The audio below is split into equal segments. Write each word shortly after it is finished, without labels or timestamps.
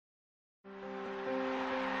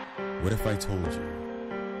What if I told you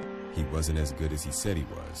he wasn't as good as he said he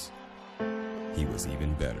was? He was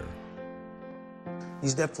even better.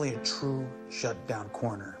 He's definitely a true shutdown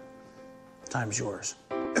corner. Time's yours.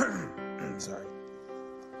 Sorry.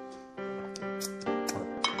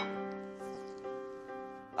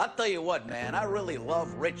 I'll tell you what, man, I really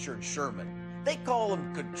love Richard Sherman. They call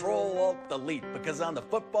him Control-Alt-Delete because on the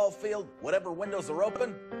football field, whatever windows are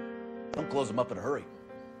open, don't close them up in a hurry.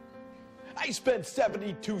 I spent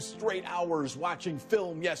 72 straight hours watching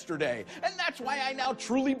film yesterday, and that's why I now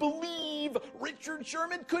truly believe Richard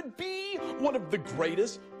Sherman could be one of the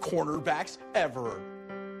greatest cornerbacks ever.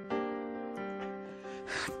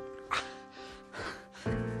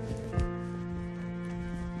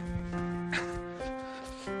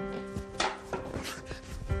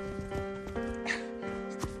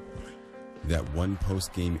 That one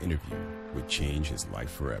post-game interview would change his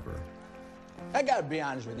life forever. I gotta be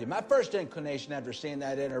honest with you, my first inclination after seeing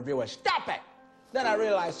that interview was, stop it! Then I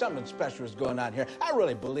realized something special was going on here. I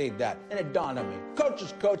really believed that, and it dawned on me.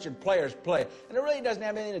 Coaches coach and players play, and it really doesn't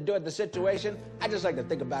have anything to do with the situation. I just like to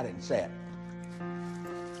think about it and say it.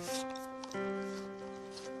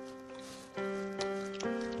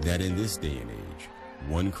 That in this day and age,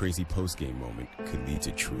 one crazy post-game moment could lead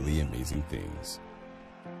to truly amazing things.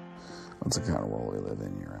 That's the kind of world we live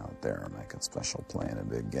in. You're out there making special, playing a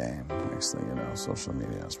big game. Next thing you know, social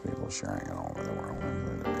media has people sharing it all over the world. I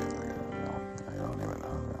don't even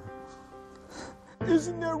know.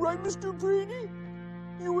 Isn't that right, Mr. Brady?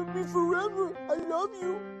 You and me forever. I love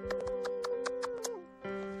you.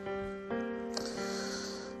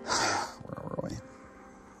 Where were we?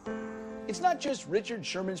 It's not just Richard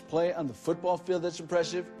Sherman's play on the football field that's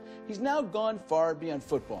impressive. He's now gone far beyond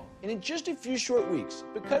football. And in just a few short weeks,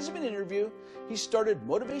 because of an interview, he started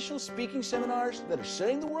motivational speaking seminars that are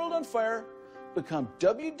setting the world on fire, become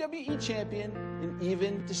WWE champion, and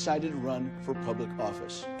even decided to run for public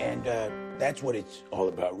office. And that's what it's all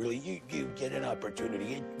about, really. You get an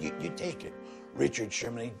opportunity, you take it. Richard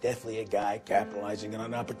Sherman, definitely a guy capitalizing on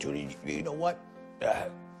an opportunity. You know what?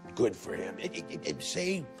 Good for him.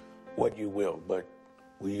 Say what you will, but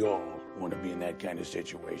we all want to be in that kind of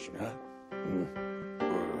situation, huh?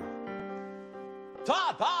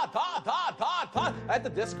 Todd. I have to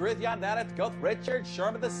disagree with you on that. I have to go with Richard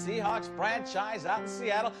Sherman, the Seahawks franchise out in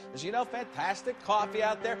Seattle. As you know, fantastic coffee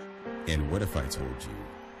out there. And what if I told you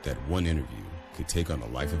that one interview could take on a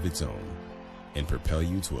life of its own and propel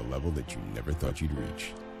you to a level that you never thought you'd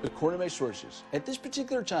reach? According to my sources, at this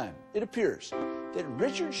particular time, it appears that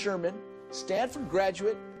Richard Sherman, Stanford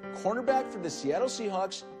graduate, cornerback for the Seattle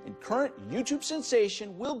Seahawks, and current YouTube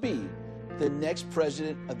sensation, will be the next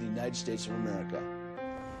president of the United States of America.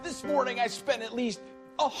 This morning, I spent at least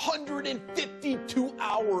 152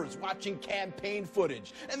 hours watching campaign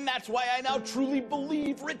footage, and that's why I now truly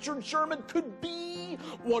believe Richard Sherman could be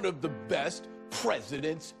one of the best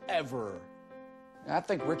presidents ever. I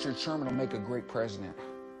think Richard Sherman will make a great president.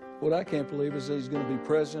 What I can't believe is that he's going to be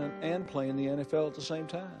president and play in the NFL at the same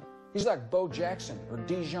time. He's like Bo Jackson or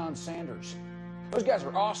Dijon Sanders. Those guys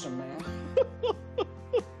are awesome, man.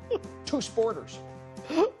 Two sporters.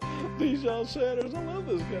 Dijon Sanders, I love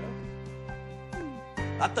this guy.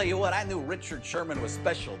 I'll tell you what, I knew Richard Sherman was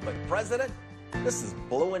special, but president? This is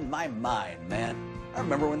blowing my mind, man. I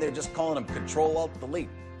remember when they were just calling him Control-Alt-Delete.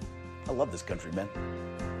 I love this country, man.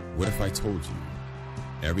 What if I told you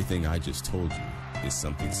everything I just told you is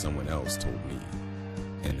something someone else told me,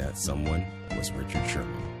 and that someone was Richard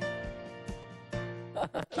Sherman?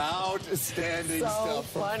 Outstanding stuff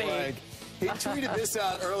from Frank. He tweeted this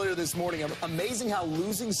out earlier this morning. Amazing how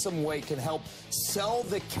losing some weight can help sell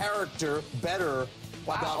the character better.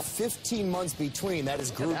 Wow. About 15 months between. That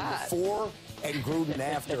is Gruden before and Gruden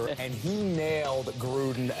after. And he nailed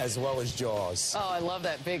Gruden as well as Jaws. Oh, I love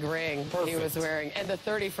that big ring he was wearing. And the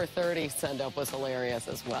 30 for 30 send-up was hilarious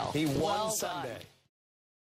as well. He won Sunday.